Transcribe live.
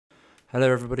Hello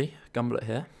everybody, Gumblet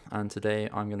here, and today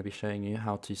I'm going to be showing you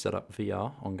how to set up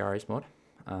VR on Garry's mod.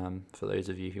 For those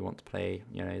of you who want to play,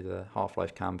 the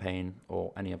Half-Life campaign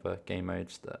or any other game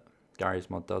modes that Garry's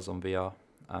mod does on VR,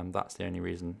 that's the only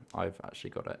reason I've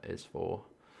actually got it, is for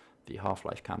the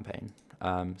Half-Life campaign.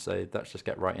 So let's just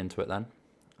get right into it then.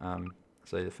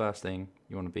 So the first thing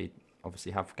you want to be,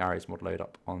 obviously have Garry's mod load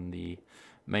up on the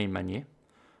main menu,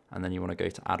 and then you want to go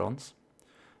to add-ons,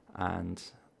 and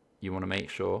you want to make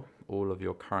sure all of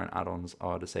your current add-ons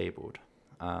are disabled,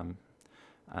 and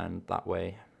that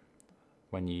way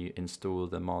when you install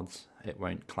the mods it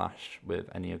won't clash with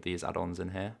any of these add-ons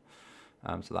in here.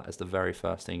 So that is the very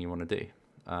first thing you want to do,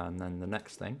 and then the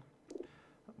next thing,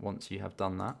 once you have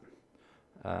done that,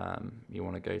 you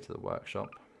want to go to the workshop,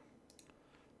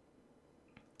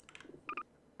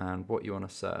 and what you want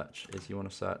to search is you want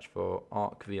to search for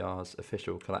ArcVR's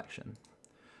official collection.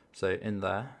 So in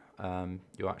there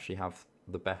you actually have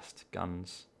the best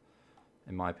guns,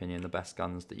 in my opinion, the best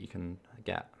guns that you can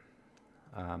get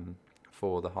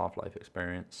for the Half-Life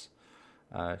experience,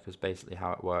 because basically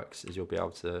how it works is you'll be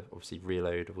able to obviously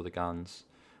reload all the guns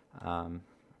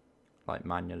like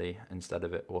manually instead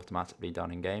of it automatically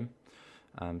done in game.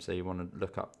 So you want to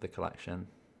look up the collection,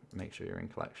 make sure you're in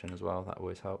collection as well, that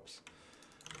always helps.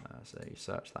 So you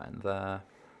search that in there.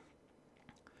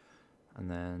 And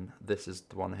then this is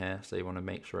the one here, so you want to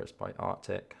make sure it's by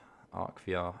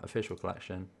ArcVR official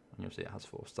collection, and you'll see it has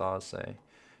 4 stars, so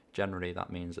generally that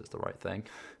means it's the right thing.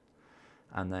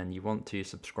 And then you want to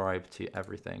subscribe to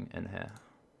everything in here,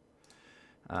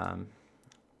 and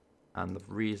the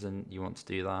reason you want to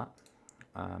do that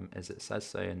is it says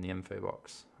so in the info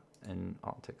box in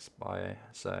Arctic's bio,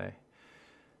 so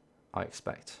I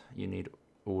expect you need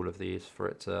all of these for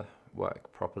it to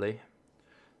work properly.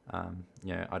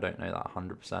 I don't know that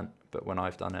 100%, but when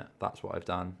I've done it, that's what I've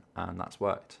done, and that's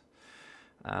worked.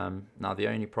 Now the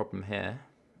only problem here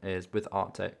is with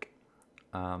Arctic,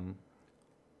 I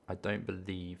don't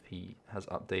believe he has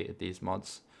updated these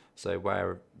mods. So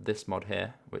where this mod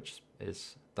here, which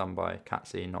is done by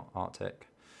Katsi, not Arctic,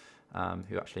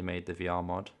 who actually made the VR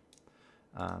mod,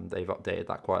 they've updated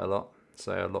that quite a lot,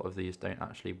 so a lot of these don't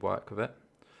actually work with it.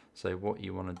 So what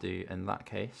you want to do in that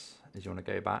case is you want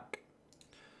to go back,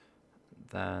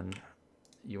 then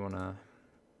you want to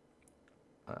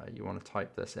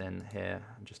type this in here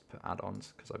and just put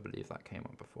add-ons, because I believe that came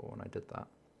up before when I did that.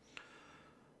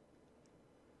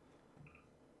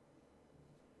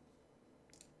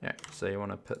 Yeah, so you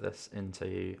want to put this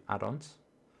into add-ons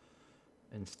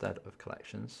instead of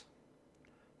collections,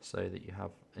 so that you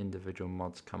have individual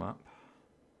mods come up,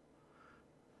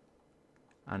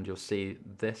 and you'll see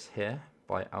this here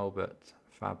by Albert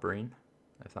Fabrine,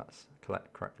 if that's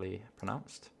correctly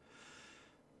pronounced.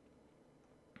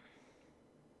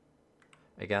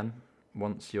 Again,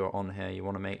 once you're on here, you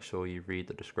want to make sure you read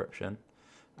the description,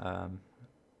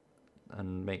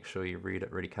 and make sure you read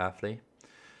it really carefully.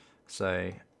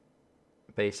 So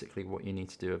basically what you need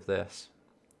to do with this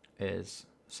is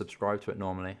subscribe to it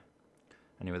normally.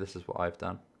 Anyway, this is what I've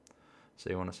done. So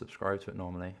you want to subscribe to it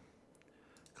normally,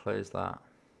 close that,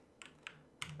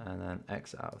 and then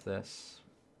exit out of this.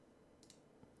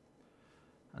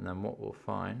 And then what we'll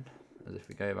find is if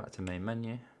we go back to main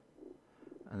menu,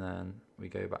 and then we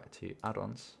go back to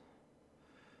add-ons,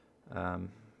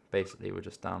 basically we're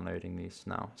just downloading these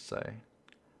now. So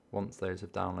once those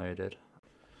have downloaded,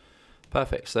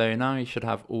 perfect. So now you should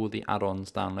have all the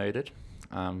add-ons downloaded.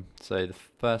 So the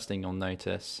first thing you'll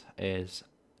notice is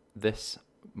this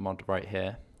mod right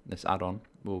here, this add-on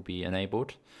will be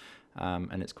enabled,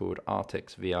 and it's called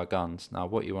Arctic's VR Guns. Now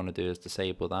what you want to do is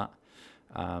disable that,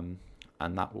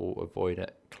 and that will avoid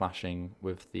it clashing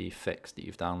with the fix that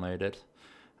you've downloaded.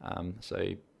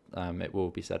 It will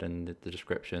be said in the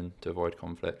description to avoid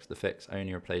conflicts. The fix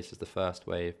only replaces the first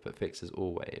wave but fixes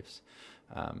all waves.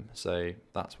 So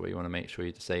that's what you want to make sure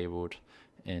you disabled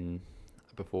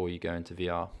before you go into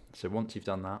VR. So once you've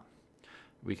done that,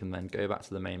 we can then go back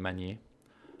to the main menu.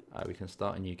 We can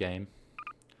start a new game,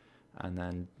 and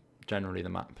then generally the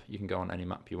map, you can go on any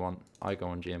map you want. I go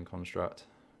on GM Construct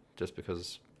just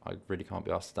because I really can't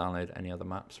be asked to download any other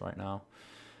maps right now.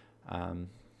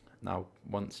 Now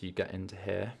once you get into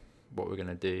here, what we're going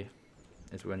to do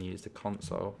is we're going to use the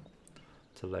console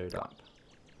to load up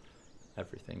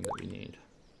everything that we need.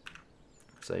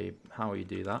 So how you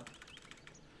do that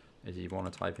is you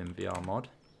want to type in VR mod.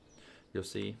 You'll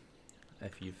see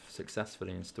if you've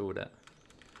successfully installed it,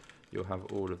 you'll have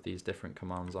all of these different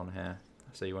commands on here.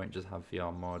 So you won't just have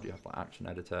VR mod, you have like action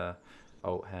editor,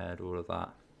 alt head, all of that.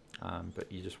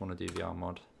 But you just want to do VR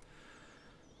mod,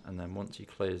 and then once you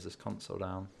close this console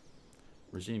down,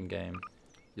 resume game,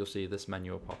 you'll see this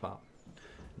menu will pop up,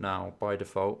 Now, by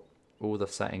default, all the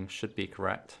settings should be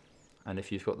correct, and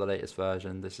if you've got the latest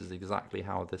version, this is exactly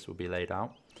how this will be laid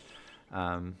out.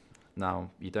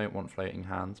 Now, you don't want floating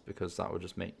hands because that will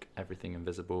just make everything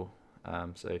invisible.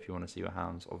 So if you want to see your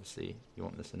hands, obviously you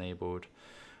want this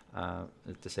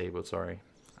disabled, sorry.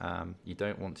 You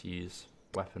don't want to use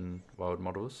weapon world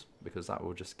models because that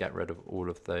will just get rid of all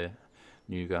of the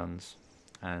new guns,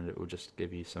 and it will just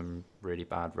give you some really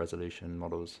bad resolution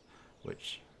models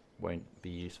which won't be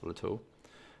useful at all.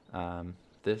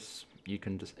 This you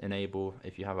can just enable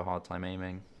if you have a hard time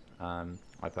aiming.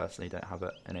 I personally don't have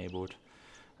it enabled.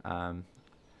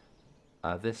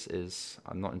 This is,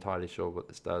 I'm not entirely sure what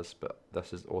this does, but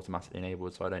this is automatically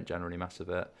enabled, so I don't generally mess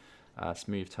with it.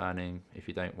 Smooth turning if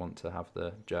you don't want to have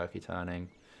the jerky turning.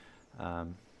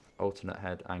 Alternate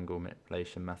head angle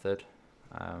manipulation method.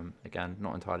 Again,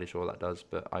 not entirely sure what that does,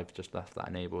 but I've just left that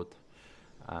enabled.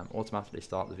 Automatically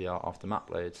start the VR after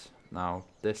map loads. Now,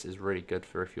 this is really good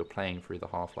for if you're playing through the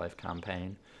Half-Life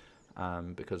campaign,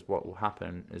 because what will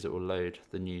happen is it will load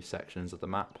the new sections of the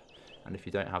map, and if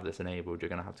you don't have this enabled, you're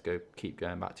going to have to keep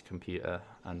going back to computer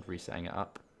and resetting it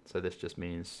up. So this just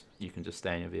means you can just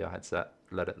stay in your VR headset,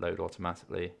 let it load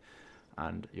automatically,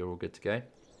 and you're all good to go.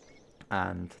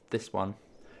 And this one,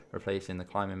 replacing the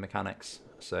climbing mechanics.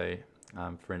 So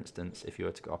for instance, if you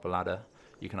were to go up a ladder,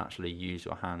 you can actually use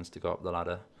your hands to go up the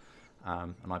ladder,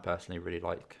 and I personally really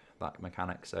like that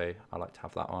mechanic, so I like to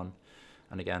have that on.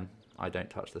 And again, I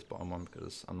don't touch this bottom one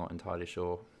because I'm not entirely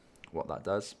sure what that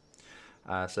does.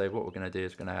 So what we're going to do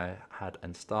is we're going to go ahead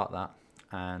and start that,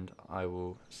 and I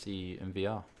will see you in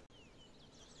VR.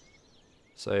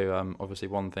 So obviously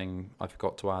one thing I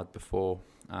forgot to add before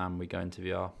we go into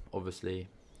VR, obviously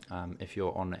if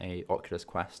you're on a Oculus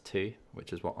Quest 2,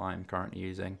 which is what I'm currently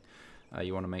using,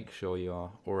 you want to make sure you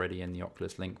are already in the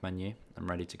Oculus Link menu and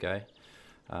ready to go.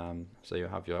 So you'll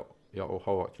have your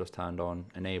whole Oculus turned on,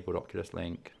 enabled Oculus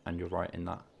Link, and you're right in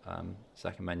that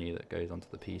second menu that goes onto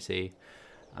the PC.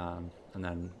 And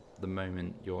then the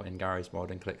moment you're in Garry's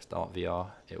mod and click Start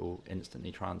VR, it will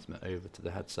instantly transmit over to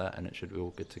the headset, and it should be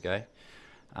all good to go.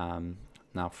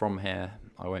 Now from here,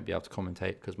 I won't be able to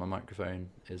commentate because my microphone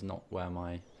is not where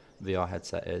my VR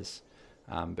headset is,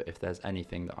 but if there's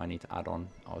anything that I need to add on,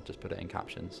 I'll just put it in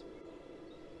captions.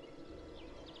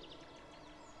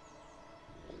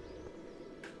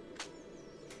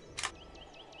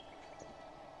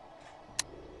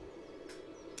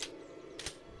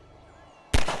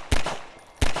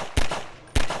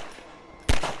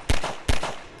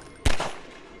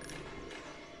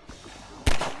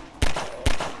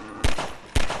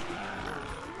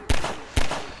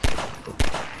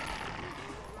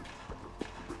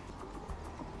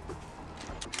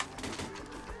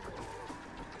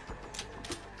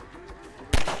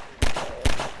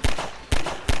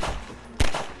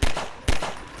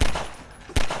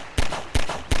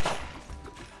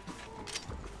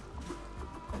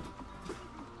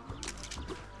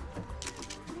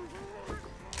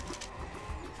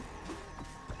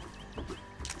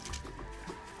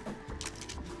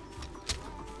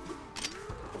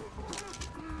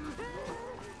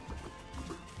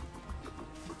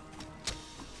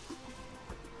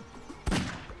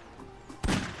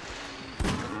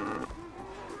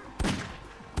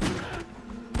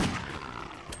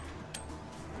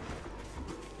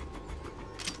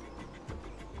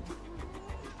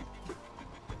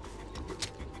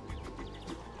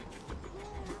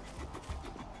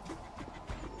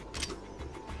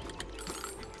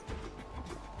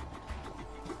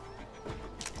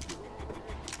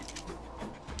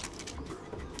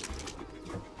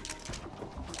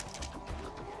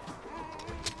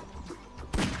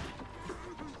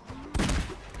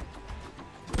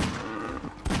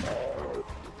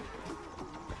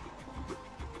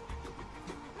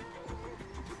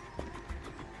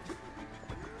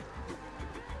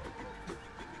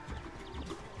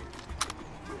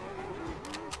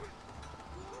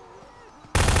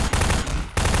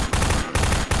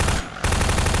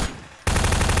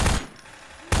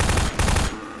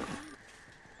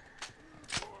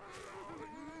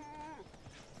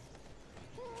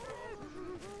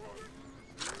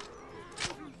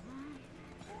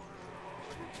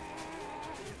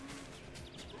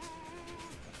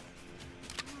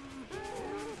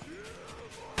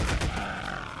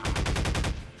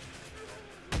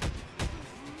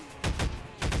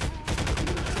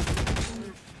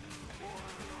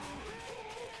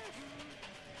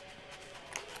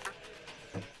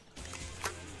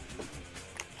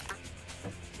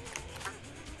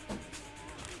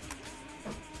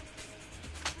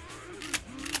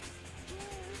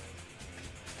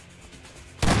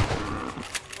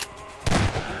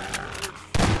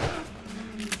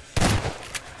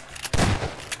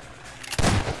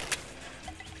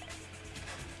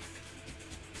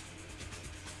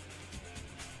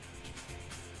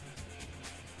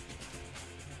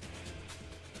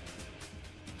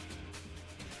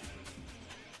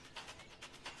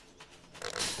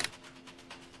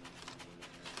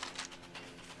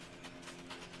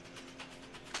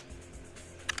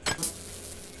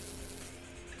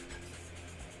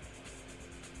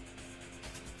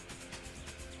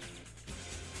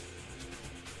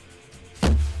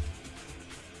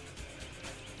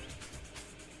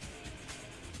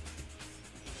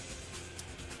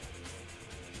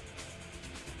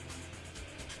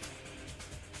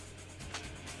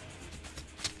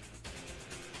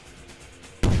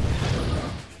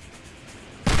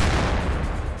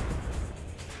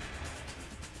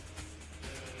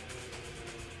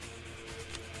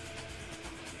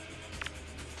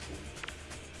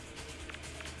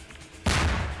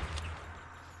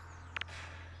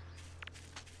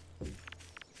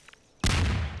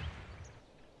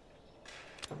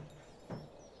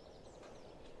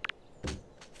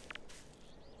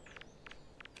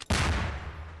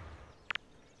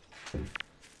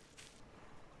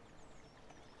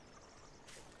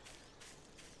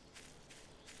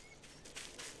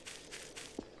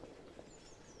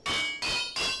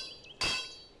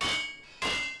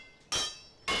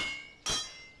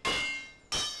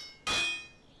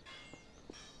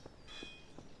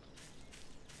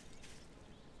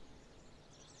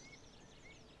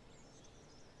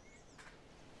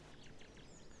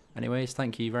 Anyways,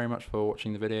 thank you very much for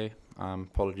watching the video.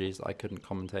 Apologies that I couldn't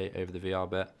commentate over the VR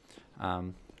bit,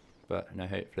 but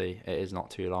hopefully it is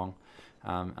not too long,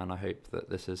 and I hope that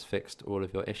this has fixed all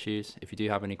of your issues. If you do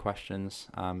have any questions,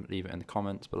 leave it in the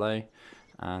comments below,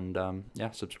 and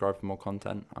yeah, subscribe for more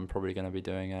content. I'm probably going to be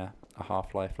doing a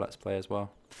Half-Life Let's Play as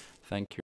well. Thank you.